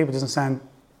 8,000 people doesn't sound,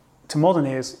 to modern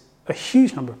ears, a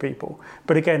huge number of people.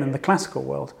 But again, in the classical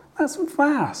world, that's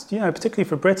vast, particularly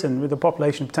for Britain, with a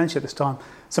population potentially at this time,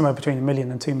 somewhere between 1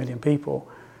 million and 2 million people.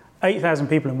 8,000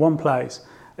 people in one place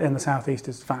in the southeast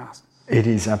is vast. It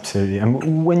is, absolutely.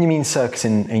 And when you mean circus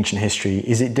in ancient history,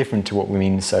 is it different to what we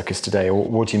mean circus today, or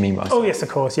what do you mean by circus? Oh yes, of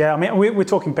course, yeah. I mean, we're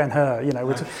talking Ben-Hur,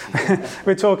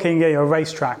 we're talking a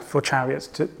racetrack for chariots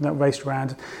that raced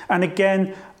around. And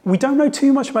again, we don't know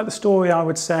too much about the story, I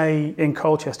would say, in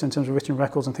Colchester in terms of written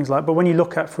records and things like that. But when you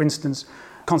look at, for instance,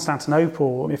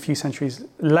 Constantinople a few centuries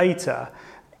later,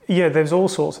 there's all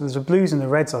sorts. There's the blues and the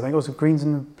reds, I think. Also greens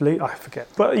and the blue, I forget.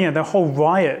 But, the whole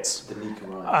riots.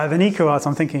 The Nika riots,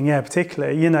 I'm thinking,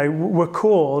 particularly, were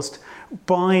caused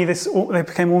by this. They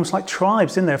became almost like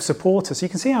tribes, didn't they, of supporters. So you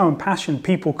can see how impassioned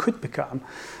people could become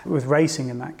with racing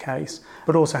in that case,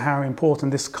 but also how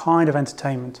important this kind of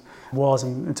entertainment was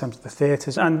in terms of the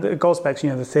theatres. And the Gosbecks,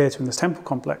 the theatre in this temple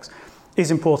complex,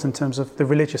 is important in terms of the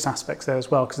religious aspects there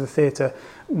as well, because the theatre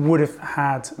would have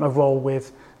had a role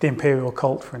with the imperial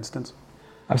cult, for instance.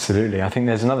 Absolutely. I think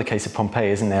there's another case of Pompeii,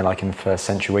 isn't there, like in the 1st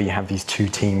century, where you have these 2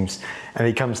 teams and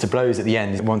it comes to blows at the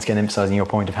end, once again emphasising your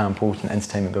point of how important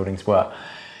entertainment buildings were.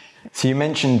 So you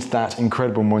mentioned that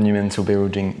incredible monumental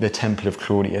building, the Temple of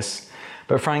Claudius.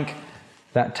 But Frank,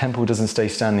 that temple doesn't stay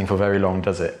standing for very long,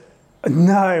 does it?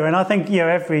 No, and I think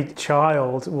every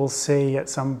child will see at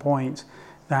some point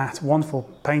that wonderful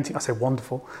painting. I say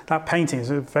wonderful. That painting is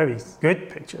a very good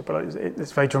picture, but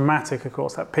it's very dramatic, of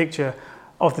course. That picture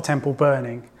of the temple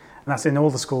burning, and that's in all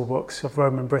the school books of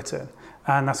Roman Britain.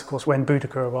 And that's, of course, when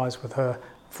Boudica arrives with her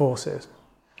forces.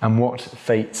 And what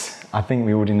fate, I think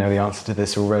we already know the answer to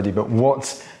this already, but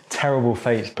what terrible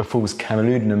fate befalls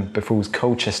Camalodunum, befalls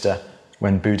Colchester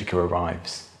when Boudica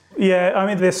arrives? Yeah, I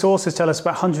mean, the sources tell us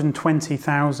about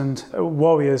 120,000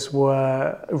 warriors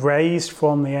were raised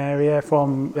from the area,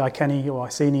 from the Iceni or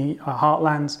Iceni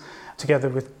heartlands, together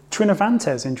with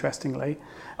Trinovantes, interestingly.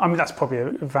 I mean, that's probably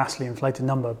a vastly inflated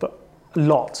number, but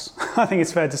lots, I think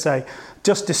it's fair to say,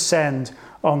 just descend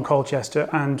on Colchester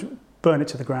and burn it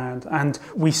to the ground. And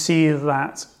we see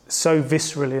that so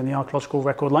viscerally in the archaeological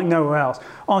record, like nowhere else.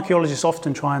 Archaeologists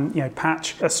often try and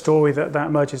patch a story that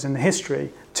emerges in the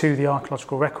history to the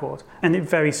archaeological record, and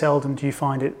very seldom do you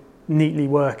find it neatly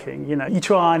working. You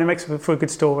try and it makes for a good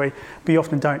story, but you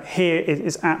often don't. Here it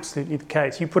is absolutely the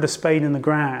case. You put a spade in the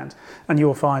ground and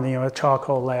you'll find a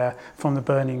charcoal layer from the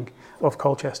burning of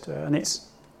Colchester, and it's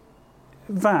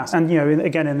vast. And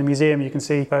again, in the museum you can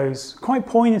see those quite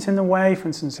poignant in a way. For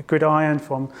instance, a gridiron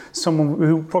from someone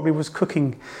who probably was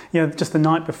cooking just the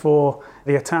night before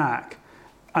the attack,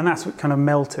 and that's what kind of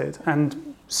melted.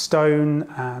 And stone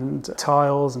and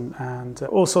tiles and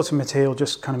all sorts of material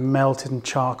just kind of melted and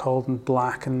charcoaled and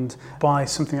blackened by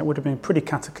something that would have been pretty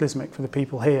cataclysmic for the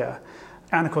people here.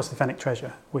 And of course the Fenwick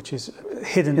treasure, which is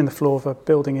hidden in the floor of a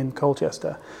building in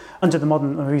Colchester. Under the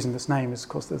modern, the reason this name is, of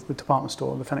course, the department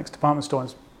store, the Fenwick's department store,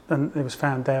 and it was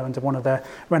found there under one of their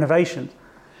renovations.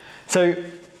 So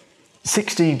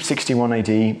 61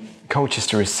 AD,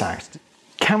 Colchester is sacked.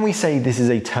 Can we say this is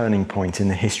a turning point in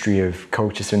the history of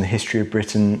Colchester, in the history of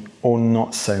Britain, or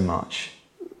not so much?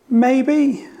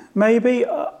 Maybe.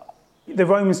 The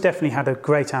Romans definitely had a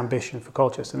great ambition for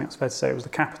Colchester. I think it's fair to say it was the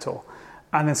capital.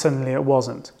 And then suddenly it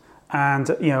wasn't. And,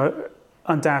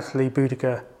 undoubtedly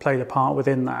Boudica played a part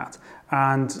within that.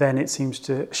 And then it seems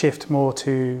to shift more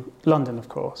to London, of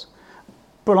course.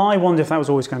 But I wonder if that was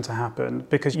always going to happen,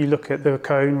 because you look at the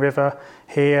Colne River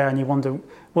here and you wonder,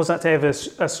 was that ever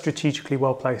as strategically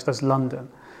well placed as London?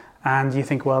 And you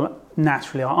think, well,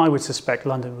 naturally, I would suspect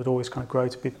London would always kind of grow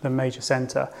to be the major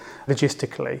centre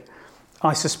logistically.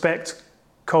 I suspect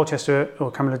Colchester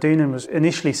or Camalodunum was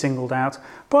initially singled out,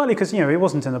 partly because it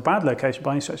wasn't in a bad location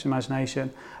by any stretch of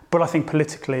imagination, but I think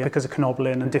politically, because of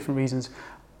Canoblin and different reasons,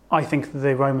 I think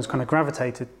the Romans kind of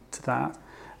gravitated to that.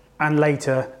 And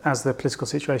later, as the political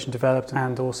situation developed,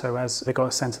 and also as they got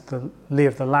a sense of the lay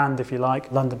of the land, if you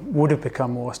like, London would have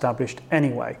become more established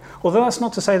anyway. Although that's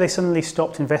not to say they suddenly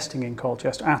stopped investing in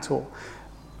Colchester at all.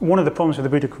 One of the problems with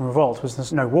the Boudica revolt was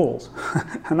there's no walls,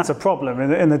 and that's a problem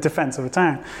in the defence of a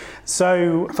town.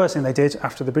 So first thing they did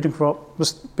after the Boudica revolt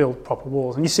was build proper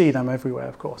walls, and you see them everywhere,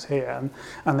 of course, here,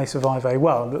 and they survive very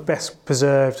well. The best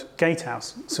preserved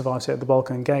gatehouse survives here at the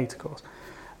Balkan Gate, of course,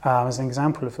 as an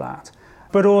example of that.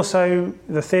 But also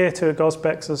the theatre at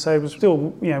Gosbecks, as I say, was still,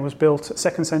 was built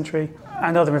 2nd century,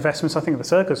 and other investments. I think the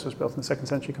circus was built in the 2nd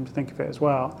century, come to think of it as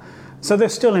well. So they're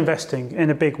still investing in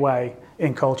a big way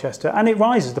in Colchester, and it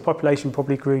rises. The population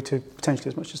probably grew to potentially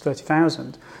as much as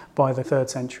 30,000 by the 3rd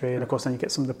century, and of course then you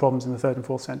get some of the problems in the 3rd and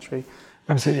 4th century.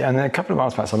 Absolutely, and there are a couple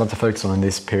of artefacts I'd love to focus on in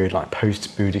this period, like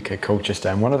post-Boudica Colchester,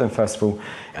 and one of them, first of all,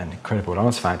 an incredible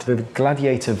artefact, the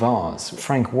gladiator vase.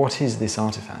 Frank, what is this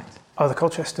artefact? Oh, the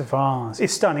Colchester vase.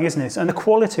 It's stunning, isn't it? And the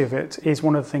quality of it is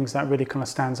one of the things that really kind of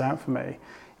stands out for me.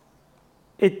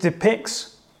 It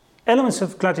depicts elements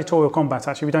of gladiatorial combat,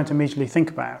 actually, we don't immediately think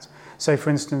about. So,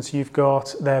 for instance, you've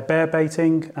got their bear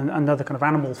baiting and another kind of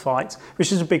animal fight,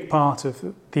 which is a big part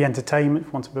of the entertainment,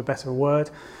 for want of a better word,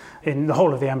 in the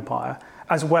whole of the empire,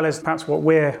 as well as perhaps what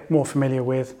we're more familiar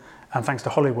with, and thanks to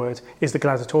Hollywood, is the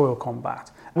gladiatorial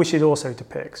combat, which it also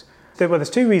depicts. There's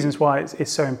two reasons why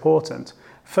it's so important.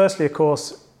 Firstly, of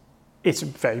course, it's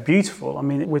very beautiful. I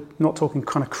mean, we're not talking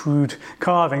kind of crude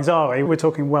carvings, are we? We're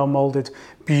talking well-moulded,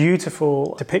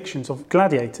 beautiful depictions of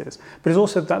gladiators. But it's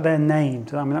also that they're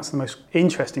named. I mean, that's the most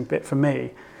interesting bit for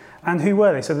me. And who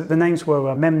were they? So the names were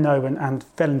Memno and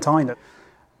Valentina.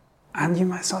 And you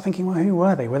might start thinking, well, who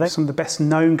were they? Were they some of the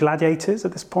best-known gladiators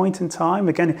at this point in time?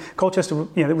 Again, Colchester,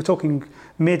 we're talking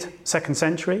mid-2nd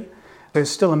century. So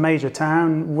it's still a major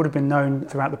town, would have been known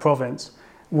throughout the province.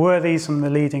 Were these some of the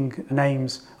leading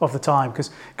names of the time? Because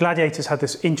gladiators had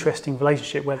this interesting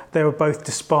relationship where they were both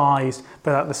despised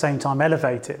but at the same time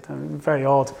elevated. A very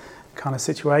odd kind of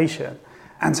situation.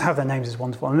 And to have their names is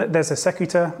wonderful. And there's a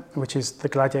secutor, which is the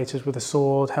gladiators with a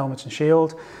sword, helmet and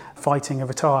shield, fighting a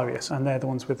Vitarius, and they're the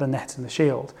ones with the net and the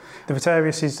shield. The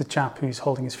Vitarius is the chap who's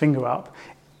holding his finger up,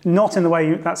 not in the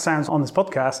way that sounds on this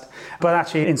podcast, but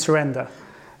actually in surrender.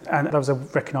 And that was a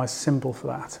recognised symbol for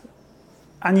that.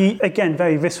 And again,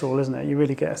 very visceral, isn't it? You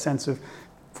really get a sense of,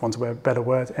 for want of a better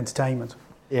word, entertainment.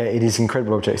 Yeah, it is an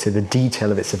incredible object. So the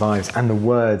detail of it survives, and the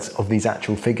words of these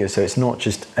actual figures. So it's not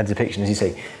just a depiction, as you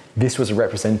say. This was a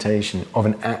representation of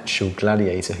an actual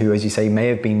gladiator who, as you say, may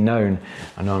have been known.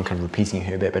 I know I'm kind of repeating you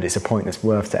here a bit, but it's a point that's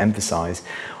worth to emphasise.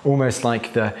 Almost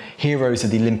like the heroes of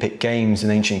the Olympic Games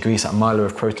in ancient Greece, like Milo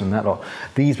of Croton and that lot.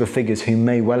 These were figures who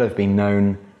may well have been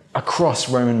known across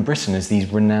Roman Britain as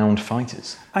these renowned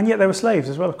fighters. And yet they were slaves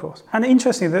as well, of course. And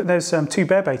interestingly, there's 2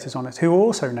 bear baiters on it who were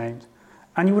also named.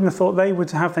 And you wouldn't have thought they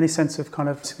would have any sense of kind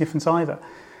of significance either.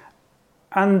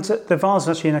 And the vase is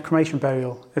actually in a cremation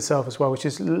burial itself as well, which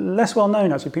is less well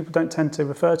known, actually. People don't tend to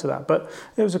refer to that. But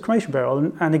it was a cremation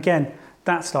burial. And again,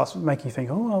 that starts making you think,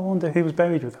 oh, I wonder who was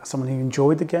buried with that. Someone who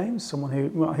enjoyed the games? Someone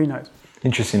who, well, who knows?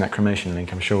 Interesting, that cremation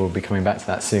link. I'm sure we'll be coming back to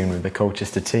that soon with the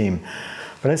Colchester team.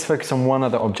 But let's focus on one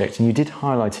other object, and you did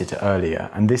highlight it earlier,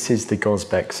 and this is the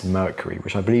Gosbecks Mercury,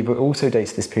 which I believe also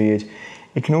dates this period.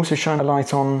 It can also shine a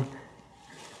light on,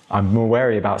 I'm more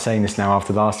wary about saying this now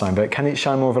after last time, but can it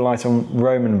shine more of a light on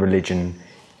Roman religion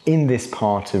in this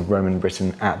part of Roman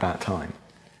Britain at that time?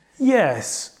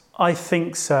 Yes, I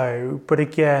think so. But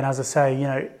again, as I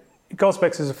say,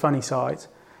 Gosbecks is a funny site.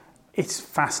 It's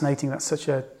fascinating that such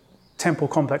a temple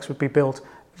complex would be built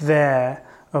there,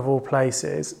 of all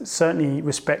places, certainly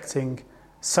respecting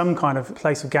some kind of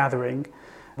place of gathering,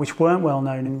 which weren't well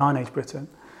known in Iron Age Britain.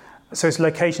 So its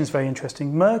location is very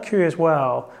interesting. Mercury as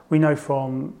well, we know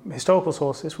from historical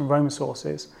sources, from Roman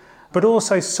sources, but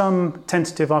also some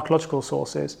tentative archaeological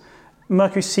sources.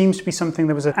 Mercury seems to be something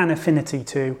there was an affinity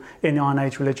to in Iron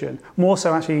Age religion, more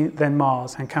so actually than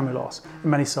Mars and Camulos in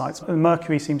many sites.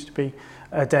 Mercury seems to be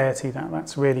a deity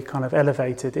that's really kind of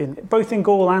elevated in both in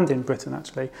Gaul and in Britain,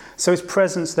 actually. So its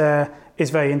presence there is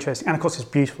very interesting. And of course it's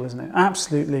beautiful, isn't it?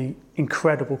 Absolutely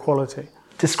incredible quality.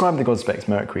 Describe the Gosbecks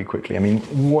Mercury quickly. I mean,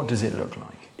 what does it look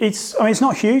like? It's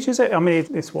not huge, is it? I mean,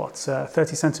 it's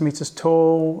 30 centimetres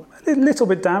tall, a little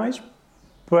bit damaged.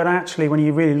 But actually, when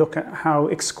you really look at how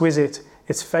exquisite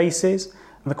its face is,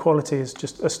 and the quality is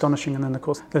just astonishing. And then, of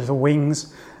course, the little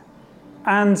wings.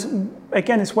 And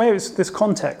again, it's this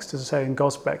context, as I say, in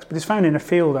Gosbecks, but it's found in a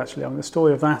field, actually. I mean, the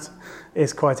story of that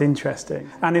is quite interesting.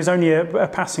 And it was only a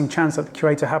passing chance that the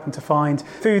curator happened to find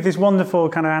through this wonderful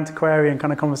kind of antiquarian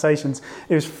kind of conversations.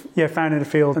 It was found in a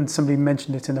field and somebody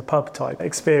mentioned it in a pub type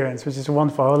experience, which is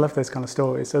wonderful. I love those kind of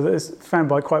stories. So it's found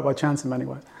quite by chance in many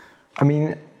ways. I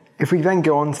mean, if we then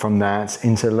go on from that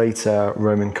into later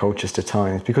Roman Colchester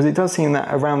times, because it does seem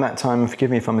that around that time, and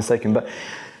forgive me if I'm mistaken, but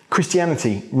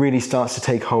Christianity really starts to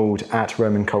take hold at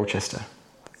Roman Colchester.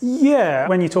 Yeah,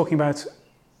 when you're talking about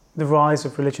the rise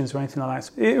of religions or anything like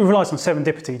that, it relies on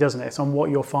serendipity, doesn't it? It's on what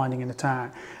you're finding in the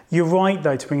town. You're right,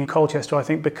 though, to bring in Colchester, I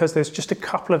think, because there's just a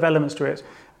couple of elements to it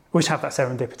which have that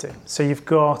serendipity. So you've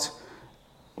got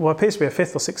what appears to be a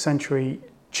 5th or 6th century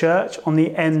church on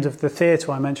the end of the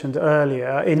theatre I mentioned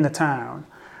earlier in the town,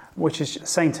 which is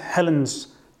St. Helen's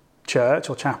Church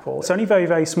or chapel. It's only very,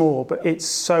 very small, but it's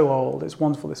so old. It's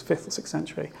wonderful, it's 5th or 6th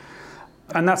century.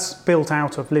 And that's built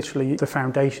out of literally the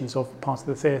foundations of part of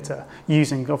the theatre,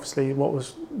 using obviously what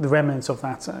was the remnants of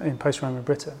that in post-Roman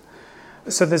Britain.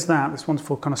 So there's this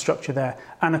wonderful kind of structure there.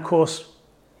 And of course,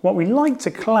 what we like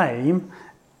to claim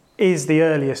is the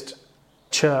earliest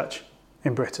church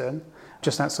in Britain,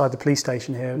 just outside the police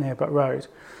station here near Butt Road.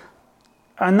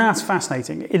 And that's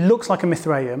fascinating. It looks like a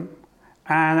Mithraeum,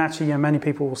 and actually many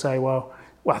people will say, well,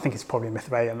 I think it's probably a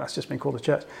Mithraeum, that's just been called a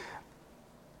church.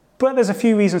 But there's a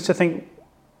few reasons to think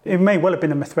it may well have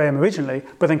been a Mithraeum originally,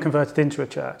 but then converted into a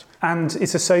church. And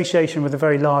its association with a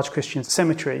very large Christian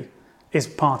cemetery is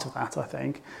part of that, I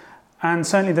think. And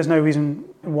certainly there's no reason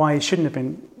why it shouldn't have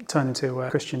been turned into a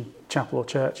Christian chapel or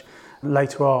church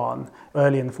later on,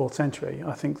 early in the 4th century.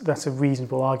 I think that's a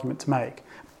reasonable argument to make.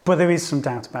 But there is some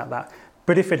doubt about that.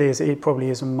 But if it is, it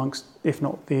probably is amongst, if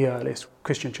not the earliest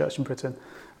Christian church in Britain,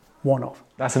 one of.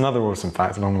 That's another awesome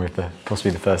fact, along with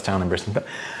possibly the first town in Britain. But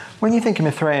when you think of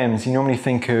Mithraeums, you normally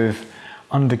think of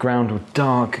underground or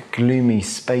dark, gloomy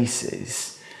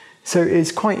spaces. So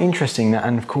it's quite interesting that,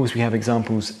 and of course we have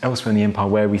examples elsewhere in the empire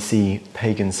where we see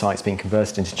pagan sites being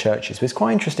converted into churches. But it's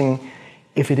quite interesting,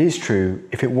 if it is true,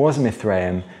 if it was a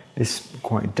Mithraeum, this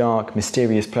quite dark,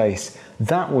 mysterious place,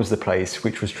 that was the place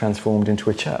which was transformed into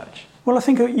a church. Well, I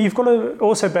think you've got to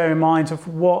also bear in mind of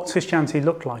what Christianity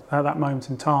looked like at that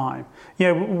moment in time.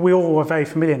 We all are very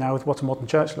familiar now with what a modern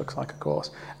church looks like, of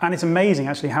course. And it's amazing,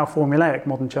 actually, how formulaic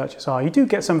modern churches are. You do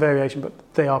get some variation, but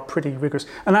they are pretty rigorous.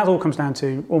 And that all comes down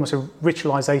to almost a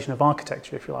ritualisation of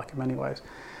architecture, if you like, in many ways.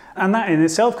 And that in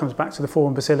itself comes back to the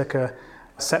Forum Basilica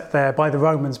set there by the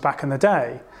Romans back in the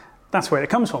day. That's where it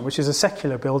comes from, which is a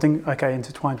secular building,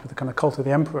 intertwined with the kind of cult of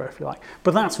the emperor, if you like.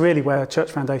 But that's really where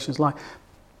church foundations lie.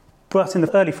 But in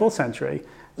the early 4th century,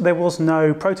 there was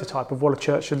no prototype of what a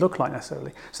church should look like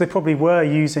necessarily. So they probably were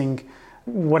using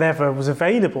whatever was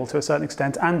available to a certain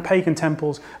extent, and pagan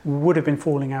temples would have been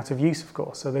falling out of use, of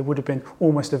course. So they would have been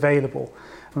almost available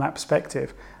from that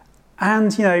perspective.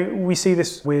 And, we see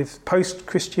this with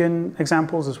post-Christian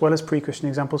examples as well as pre-Christian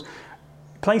examples.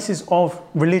 Places of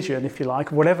religion, if you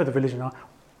like, whatever the religion are,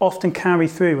 often carry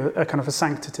through a kind of a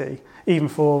sanctity, even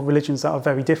for religions that are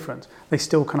very different. They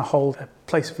still kind of hold a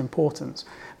place of importance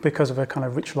because of a kind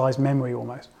of ritualised memory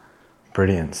almost.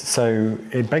 Brilliant. So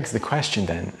it begs the question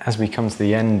then, as we come to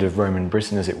the end of Roman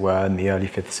Britain, as it were, in the early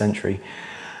 5th century,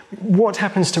 what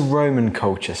happens to Roman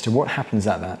Colchester? What happens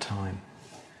at that time?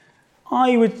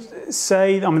 I would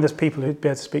say, there's people who'd be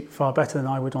able to speak far better than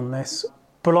I would on this,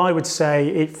 but I would say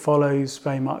it follows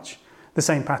very much the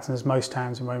same pattern as most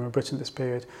towns in Roman Britain at this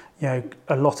period.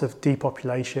 A lot of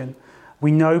depopulation.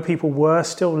 We know people were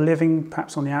still living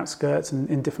perhaps on the outskirts and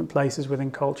in different places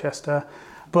within Colchester,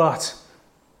 but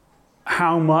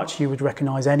how much you would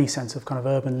recognise any sense of kind of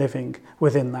urban living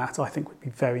within that, I think, would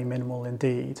be very minimal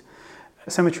indeed.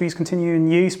 Cemeteries continue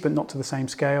in use, but not to the same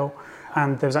scale.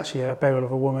 And there was actually a burial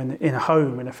of a woman in a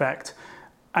home, in effect.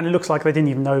 And it looks like they didn't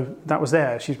even know that was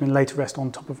there. She's been laid to rest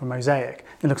on top of a mosaic.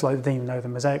 It looks like they didn't even know the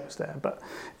mosaic was there. But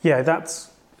yeah,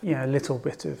 that's a little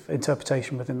bit of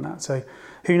interpretation within that. So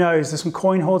who knows? There's some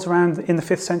coin hoards around in the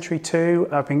 5th century too,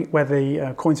 where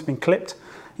the coins have been clipped.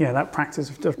 That practice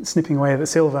of snipping away at the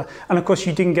silver. And of course,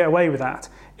 you didn't get away with that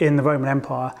in the Roman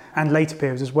Empire and later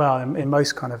periods as well. In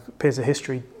most kind of periods of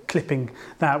history, clipping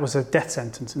that was a death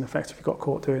sentence in effect if you got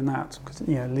caught doing that, because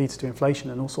it leads to inflation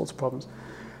and all sorts of problems.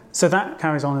 So that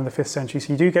carries on in the 5th century.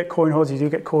 So you do get coin hoards, you do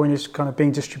get coinage kind of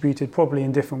being distributed probably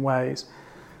in different ways.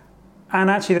 And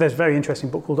actually there's a very interesting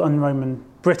book called Un-Roman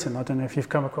Britain. I don't know if you've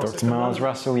come across it. Dr. Miles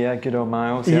Russell, good old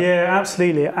Miles. Yeah,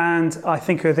 absolutely. And I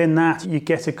think within that you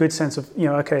get a good sense of,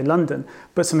 London,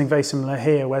 but something very similar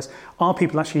here, whereas are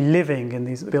people actually living in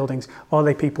these buildings? Are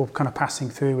they people kind of passing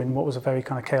through in what was a very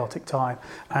kind of chaotic time?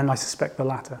 And I suspect the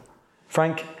latter.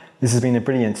 Frank, this has been a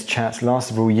brilliant chat.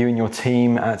 Last of all, you and your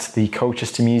team at the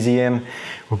Colchester Museum,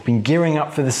 we've been gearing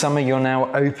up for the summer. You're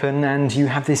now open and you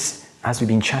have this, as we've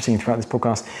been chatting throughout this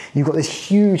podcast, you've got this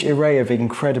huge array of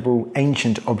incredible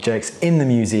ancient objects in the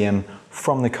museum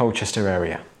from the Colchester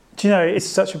area. Do you know, it's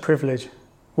such a privilege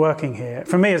working here.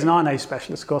 For me as an Iron Age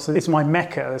specialist, of course, it's my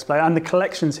mecca, this place, and the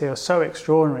collections here are so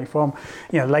extraordinary from,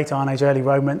 late Iron Age, early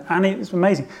Roman, and it's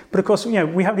amazing. But of course, we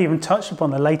haven't even touched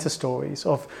upon the later stories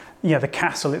of, the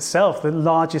castle itself, the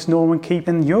largest Norman keep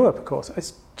in Europe, of course.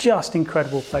 It's just an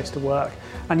incredible place to work.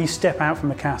 And you step out from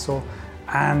the castle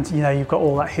and, you've got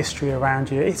all that history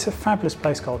around you. It's a fabulous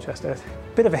place, Colchester.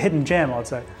 Bit of a hidden gem, I'd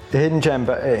say. The hidden gem,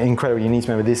 but incredible. You need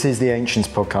to remember, this is the Ancients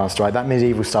podcast, right? That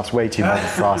medieval stuff's way too much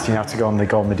for us. You have to go on the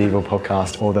Gold Medieval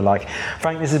podcast or the like.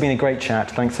 Frank, this has been a great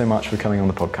chat. Thanks so much for coming on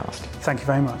the podcast. Thank you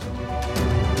very much.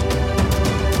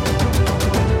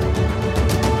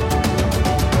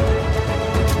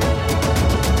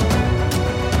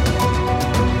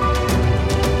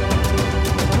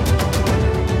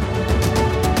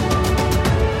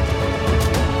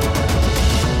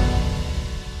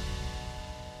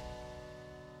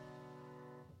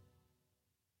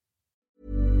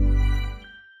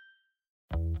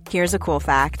 Here's a cool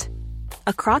fact.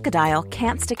 A crocodile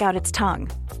can't stick out its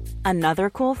tongue. Another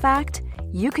cool fact,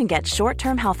 you can get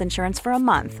short-term health insurance for a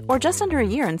month or just under a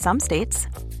year in some states.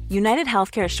 United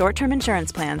Healthcare short-term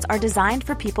insurance plans are designed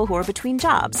for people who are between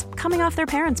jobs, coming off their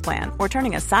parents' plan, or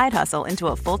turning a side hustle into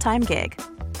a full-time gig.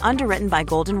 Underwritten by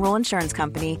Golden Rule Insurance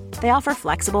Company, they offer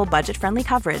flexible, budget-friendly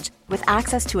coverage with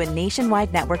access to a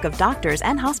nationwide network of doctors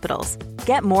and hospitals.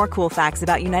 Get more cool facts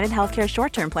about United Healthcare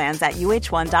short-term plans at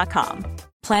uh1.com.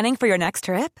 Planning for your next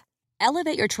trip?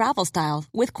 Elevate your travel style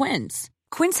with Quince.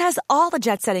 Quince has all the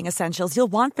jet-setting essentials you'll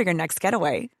want for your next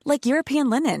getaway, like European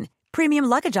linen, premium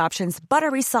luggage options,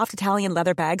 buttery soft Italian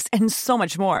leather bags, and so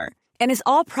much more. And is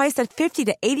all priced at 50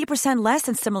 to 80% less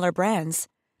than similar brands.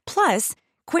 Plus,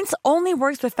 Quince only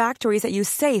works with factories that use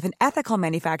safe and ethical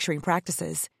manufacturing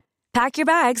practices. Pack your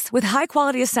bags with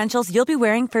high-quality essentials you'll be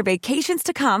wearing for vacations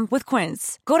to come with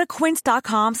Quince. Go to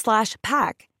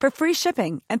quince.com/pack for free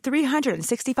shipping and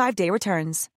 365-day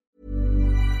returns.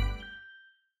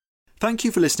 Thank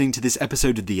you for listening to this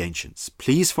episode of The Ancients.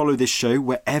 Please follow this show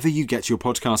wherever you get your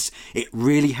podcasts. It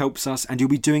really helps us and you'll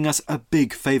be doing us a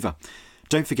big favour.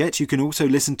 Don't forget, you can also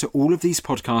listen to all of these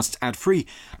podcasts ad-free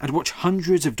and watch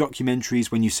hundreds of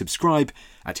documentaries when you subscribe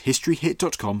at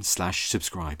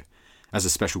historyhit.com/subscribe. As a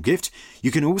special gift,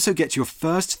 you can also get your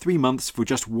first 3 months for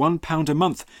just £1 a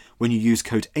month when you use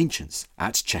code ANCIENTS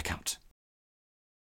at checkout.